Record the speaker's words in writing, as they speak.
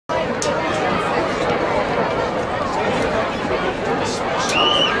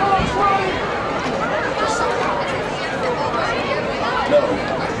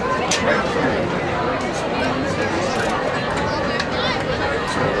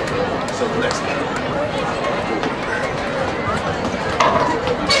until the next game.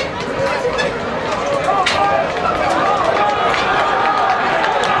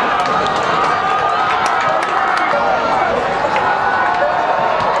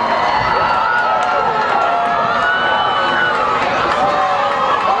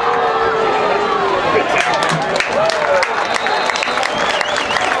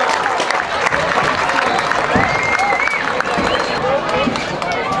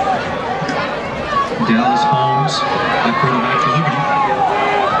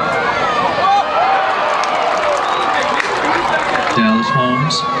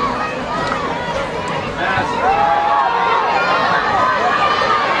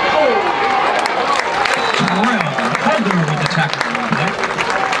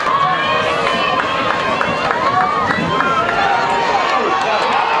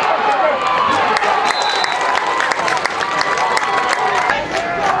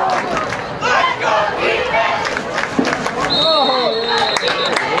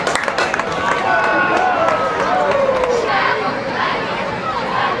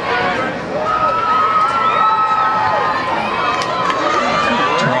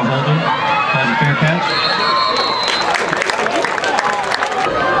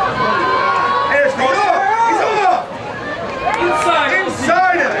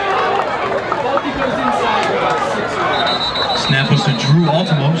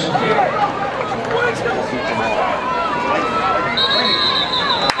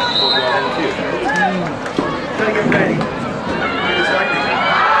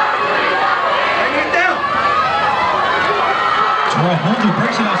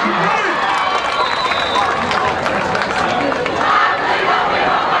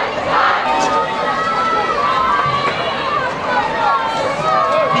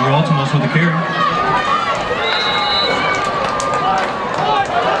 With the carry.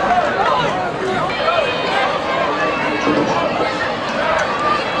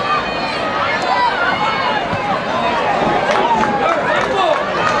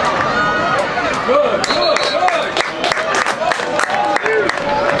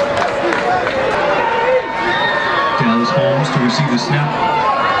 Dallas Holmes to receive the snap.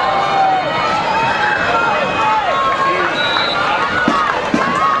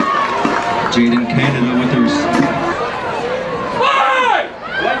 Jaden Canada with their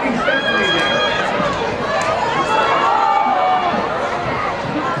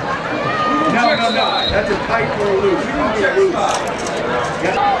No. That's a tight for a loose.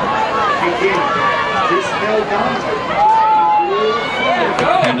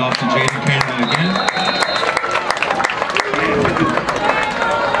 Hand off to Jaden Canada again.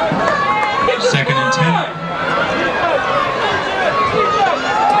 Second and 10.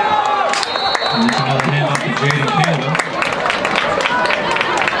 And there's another hand off to Jaden Canada.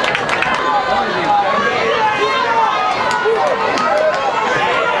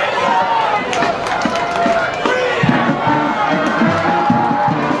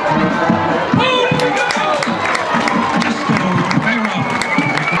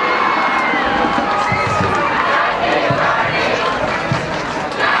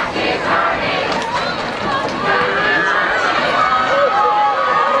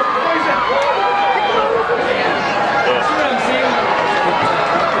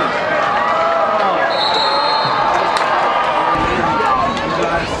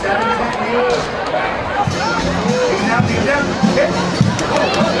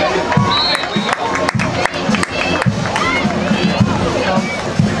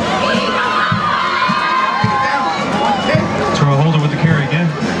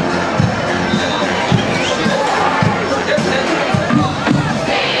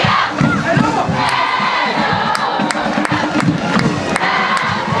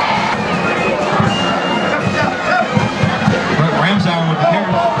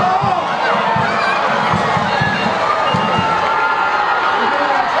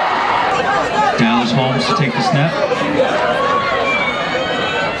 Holmes to take the snap.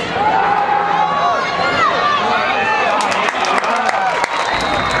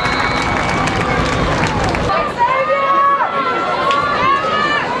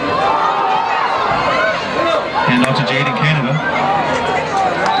 Hand off to Jaden Canada.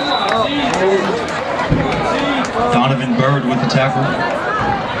 Donovan Bird with the tackle.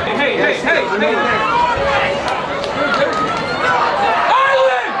 Hey.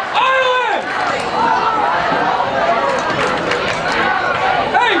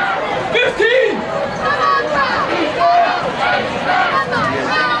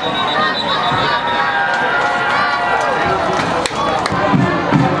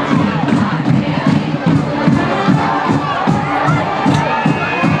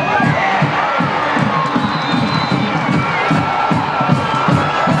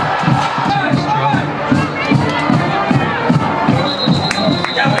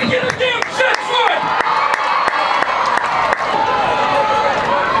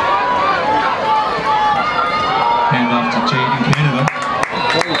 Jaden Canada.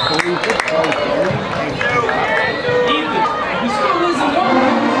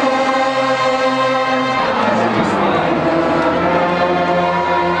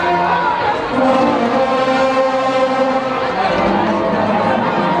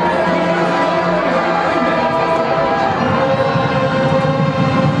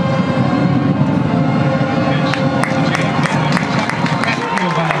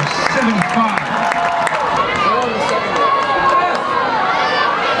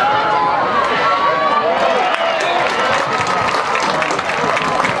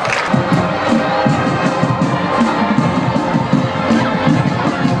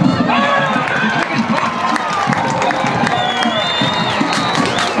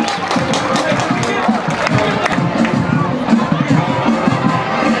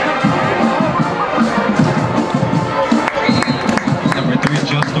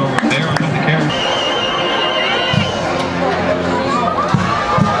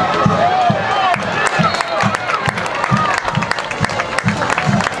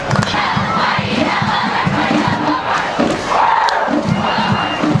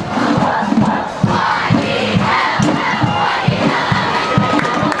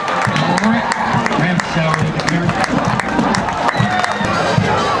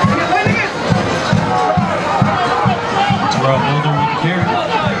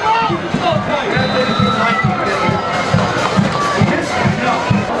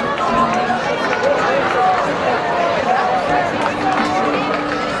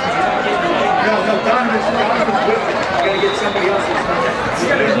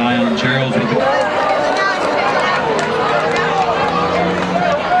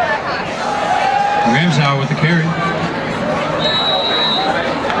 With the carry.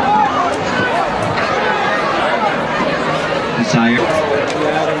 Desire.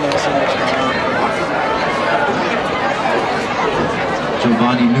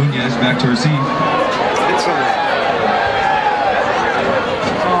 Giovanni Nunez back to receive.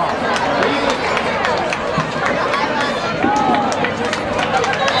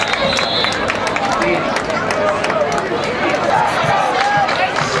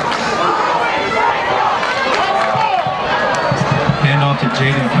 To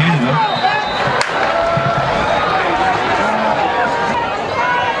Jaden Canada.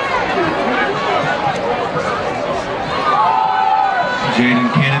 Jaden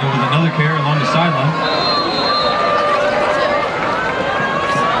Canada with another carry along the sideline.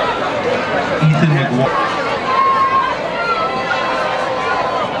 Ethan McGuire.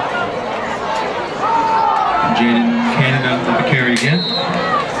 Jaden Canada with the carry again.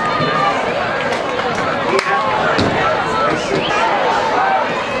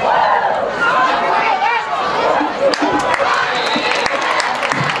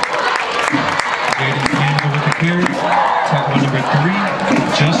 Tackle number 3,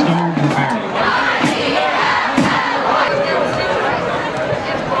 Justo Rivera.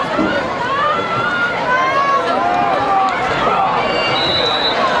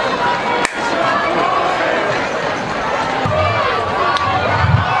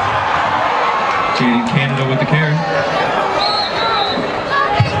 Jaden Canada with the carry.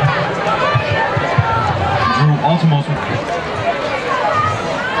 Drew Altimos with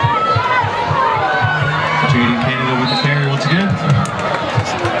Jaden Canada with the carry once again.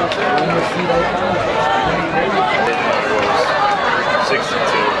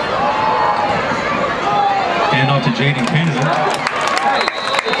 And off to Jaden Canada.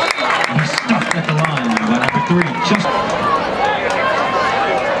 He's stuffed at the line by number 3, just.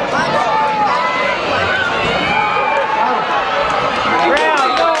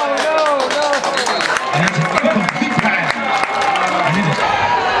 And that's an incomplete pass. And it is.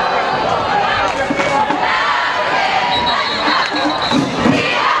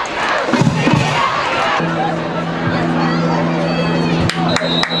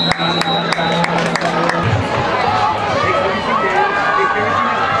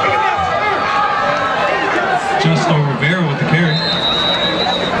 Justo Rivera with the carry.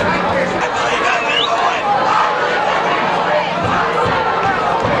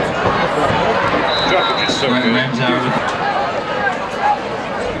 Right, Ramsauer with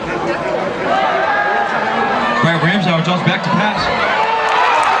Right, Ramsauer draws back to pass.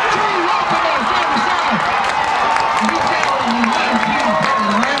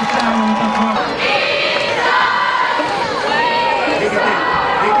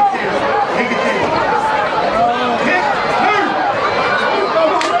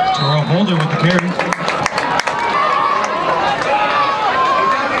 Holder with the carry.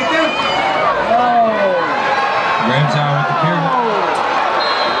 Ramsauer with the carry.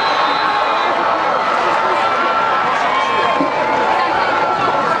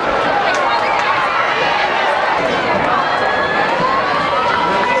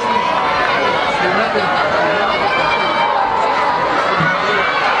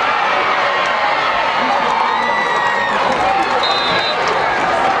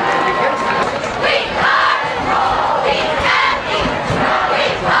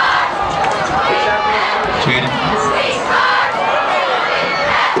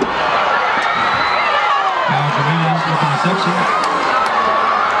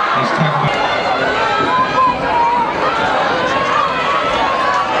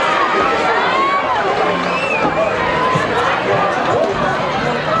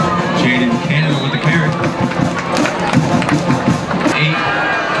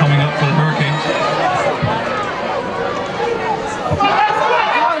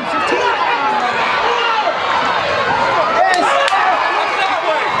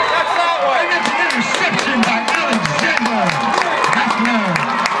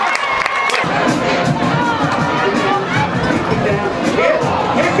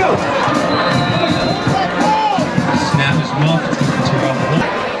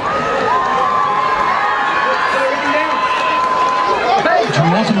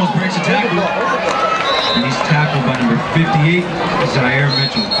 a tackle. And he's tackled by number 58, Zaire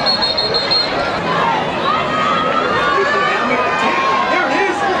Mitchell.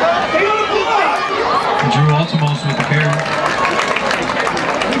 Drew Altimos with the carry.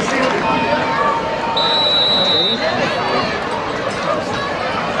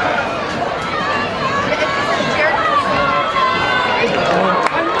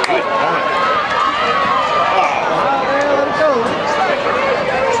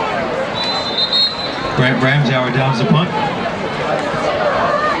 Brent Ramsauer downs the punt.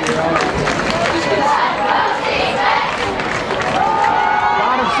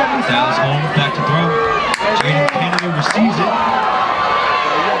 Dallas home, back to throw. Jaden Kennedy receives it.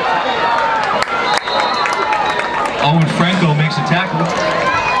 Owen Franco makes a tackle.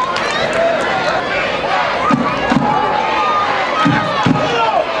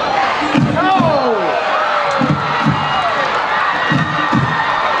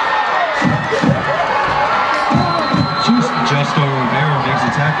 Justo Rivera makes a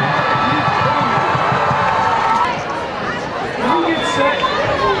tackle.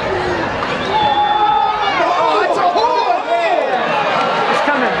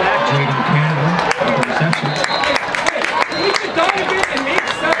 Jaden Canada with the reception.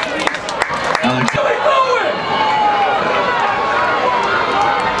 Alex.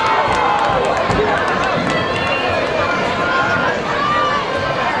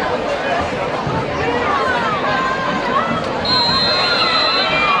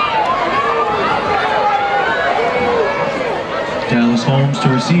 Dallas Holmes to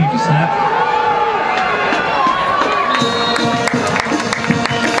receive the snap.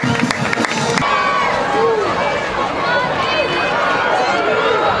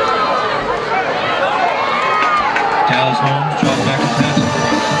 Dallas Holmes drops back to pass.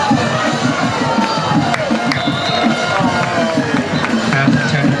 Pass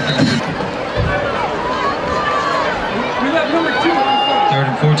attempt. Third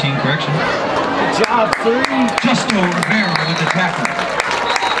and 14, correction. Good job, 3. Justo Rivera with the tackle.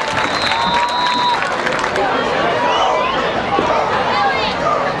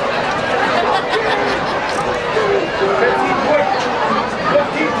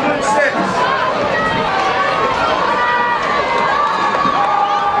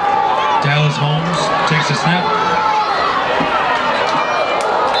 Dallas Holmes takes a snap.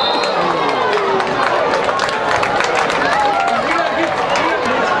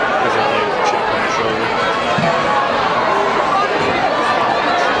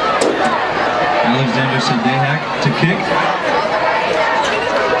 Alexander Sadehak to kick.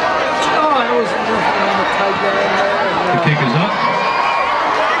 Oh, that was on the tight there. The kick is up.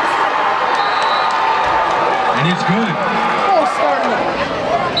 And it's good. Oh, starting.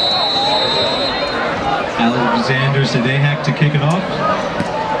 Alexander Sadehak to kick it off.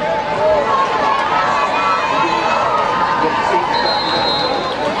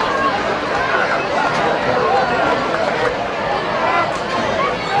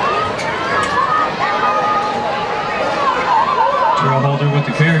 Holder with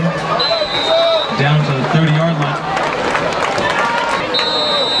the carry. Down to the 30-yard line.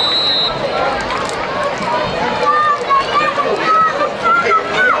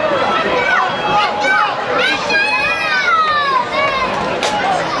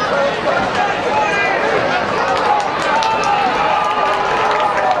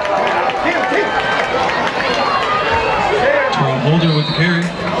 Holder with the carry.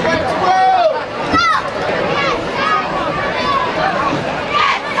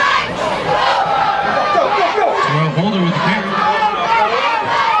 Holder with the carry.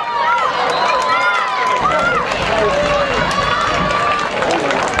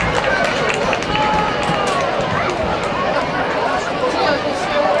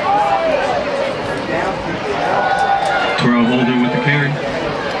 Terrell Holder with the carry.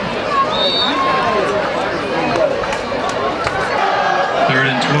 Third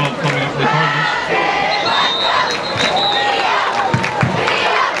and 12 coming up for the Cardinals.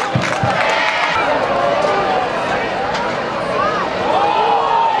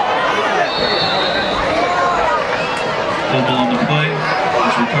 Fumble on the play,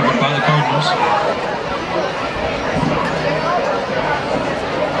 was recovered by the Cardinals.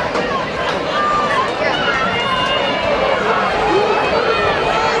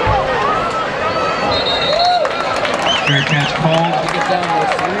 Fair catch called.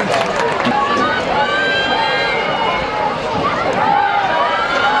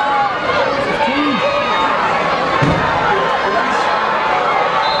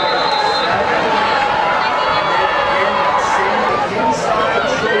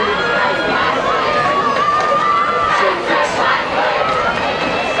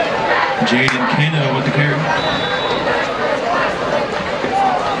 Jaden Canada with the carry.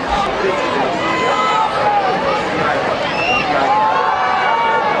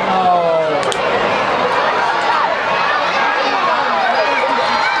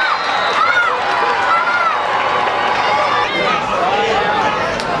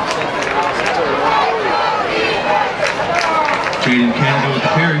 Jaden Canada with the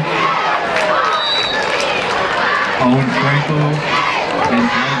carry. Owen Franco and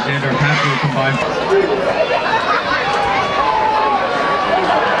Alexander Patrick combined.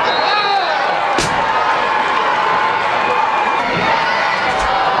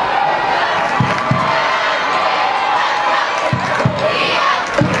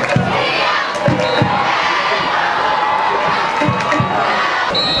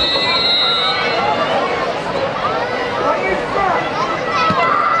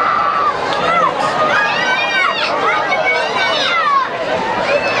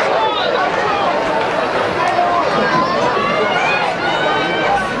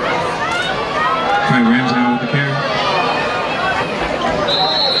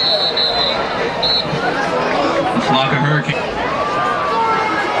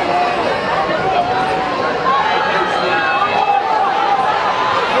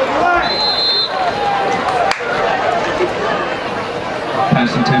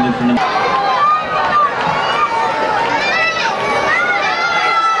 Pass intended for number.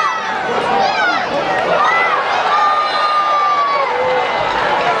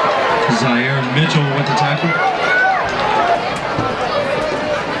 Zaire Mitchell with the tackle.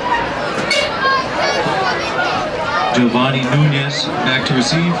 Giovanni Nunez back to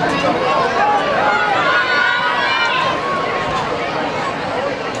receive.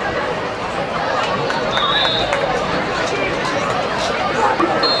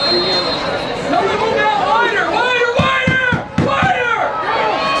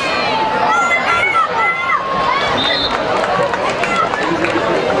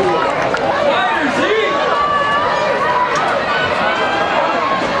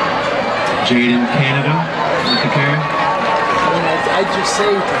 Jaden Canada with the carry. I'd just say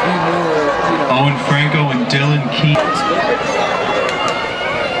to be more, Owen Franco and Dylan Key.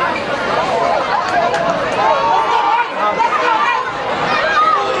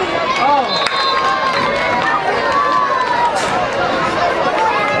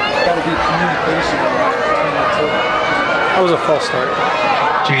 Gotta be communication between the two. That was a false start.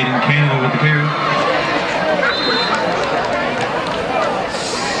 Jaden Canada with the carry.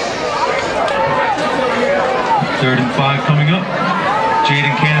 Third and 5 coming up.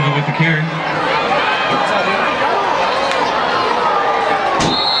 Jaden Canada with the carry.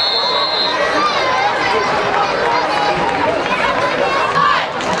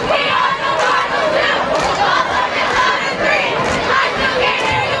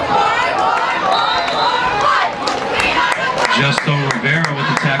 Justo Rivera with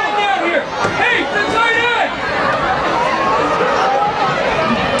the tackle.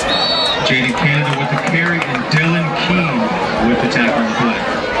 Jaden Canada with the carry and Dylan Keene with the tackle and play.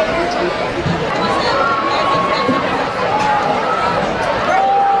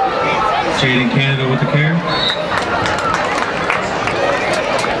 Jaden Canada with the carry.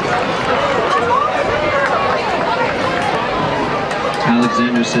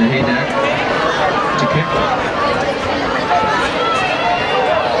 Alexander Sahadak to kick.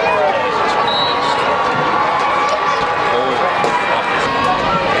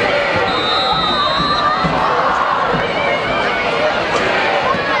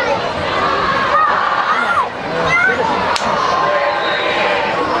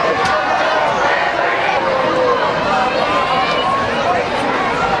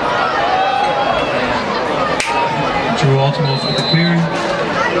 Drew Altimos with the carry.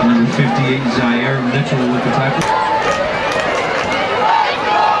 Number 58, Zaire Mitchell with the tackle.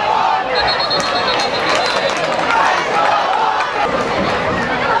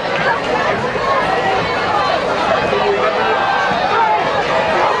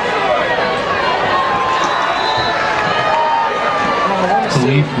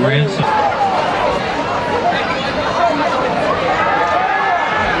 Khalif Ransom.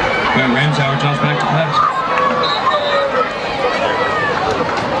 Ramsauer draws back to pass.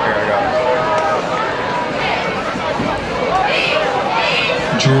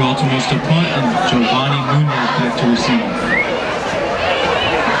 Drew Altimos to punt and Giovanni Nunez back to receive.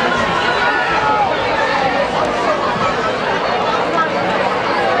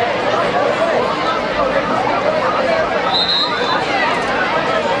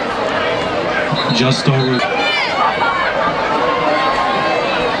 Justo Rivera.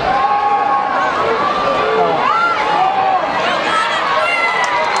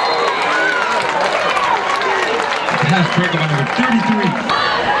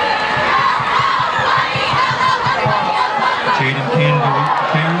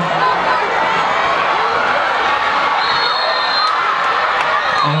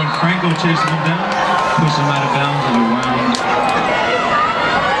 Franco chasing him down, push him out of bounds and around.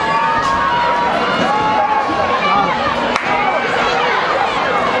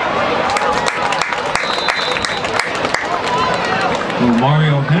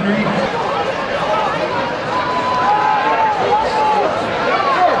 Mario Henry.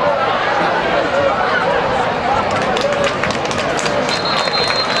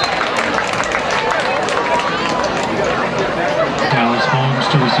 Dallas Holmes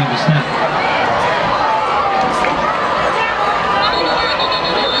to receive the snap.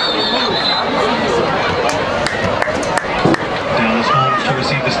 Dallas Holmes to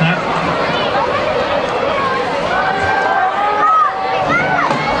receive the snap.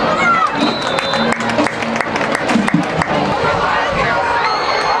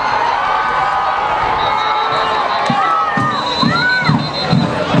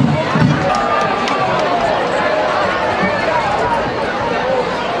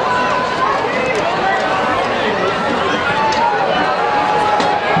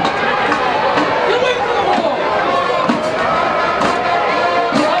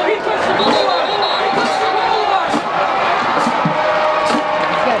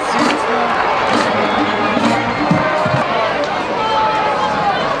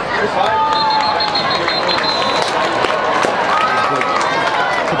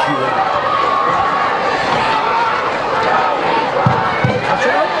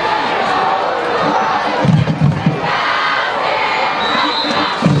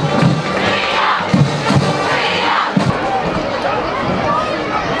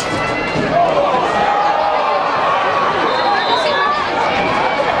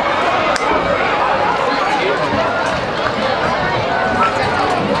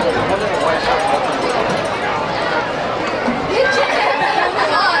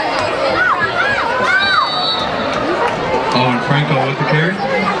 Franco with the carry. And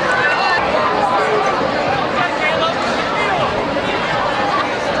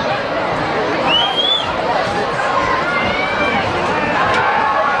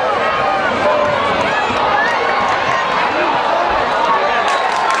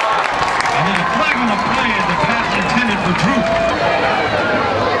then a flag on the play as the pass intended for Drew.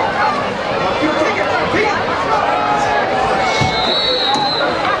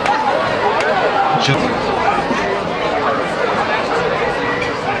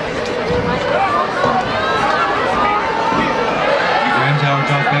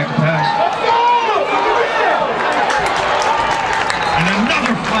 Back to pass. And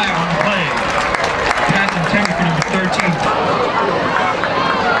another flag on the play. Pass intended for number 13.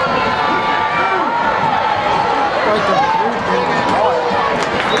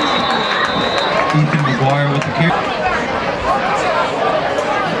 Ethan McGuire with the kick.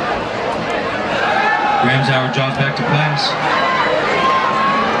 Ramsauer draws back to pass.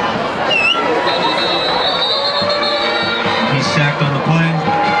 He's sacked on the play.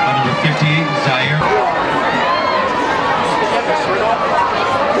 Number 58, Zaire.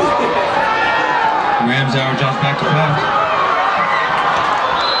 Ramsauer drops back to pass.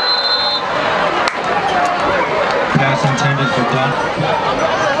 Pass intended for Dunn.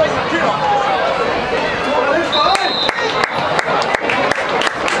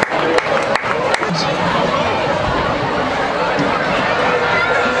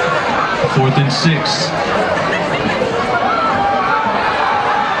 Fourth and 6.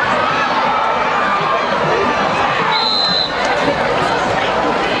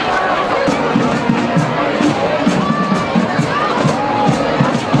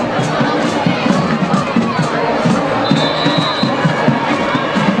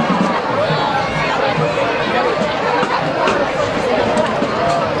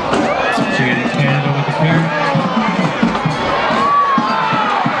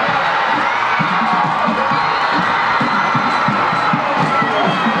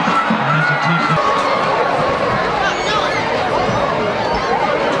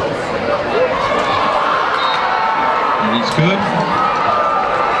 Good.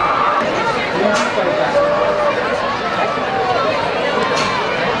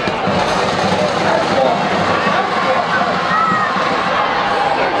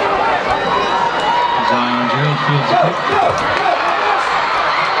 Zion Gerald fields the kick.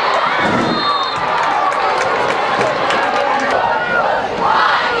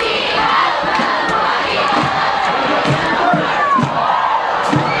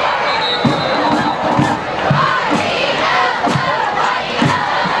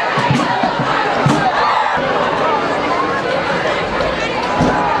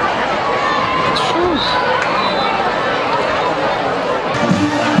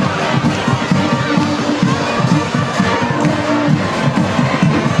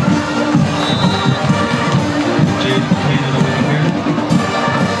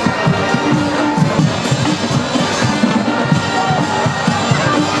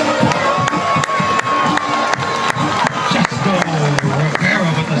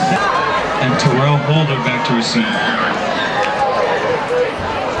 back to receive.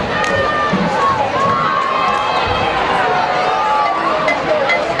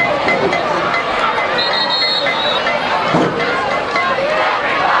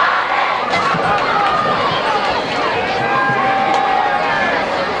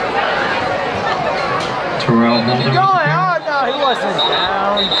 Terrell Holder. Oh, no, he wasn't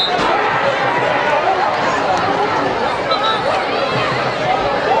down.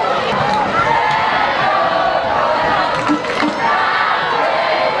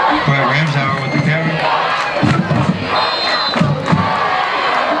 Ramsauer with the carry.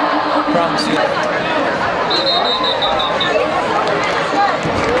 Promise you.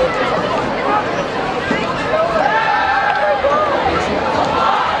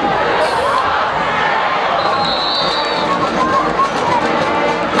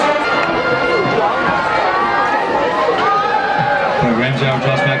 Ramsauer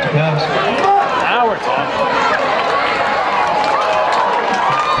draws back to pass. Now we're talking.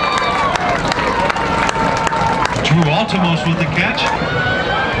 Drew Altomos with the catch.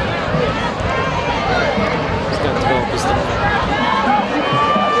 He's got to develop his thing.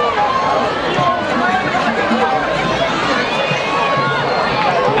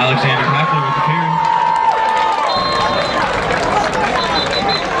 Alexander Hafler with the carry.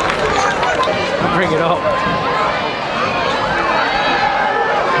 Bring it up.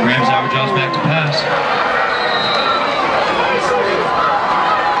 Ramsauer draws back to pass.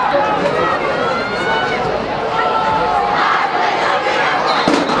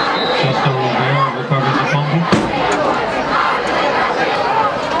 Justin Rivera recovers the fumble.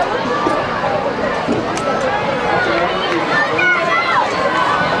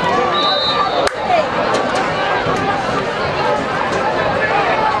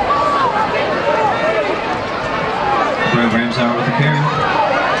 Ramsauer with the carry.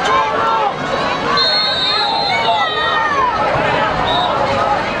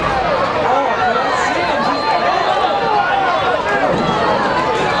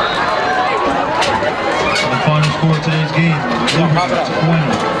 For today's game, Pocono,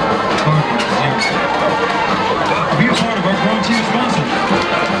 be a part of our growing team sponsor,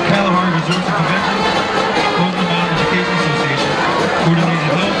 Kalahari Resorts and Conventions, Pocono Mountain Education Association,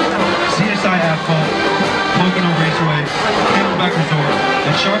 Coordinated Health, CSI Asphalt, Pocono Raceway, Camelback Resort,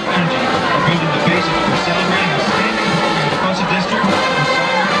 and Sharp Energy are building the basis for celebrating outstanding programs across the district with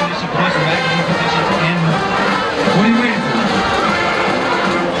summer recognition plus magazine positions and more. What are you waiting for?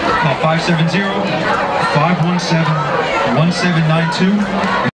 Call 570-517-1792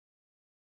 or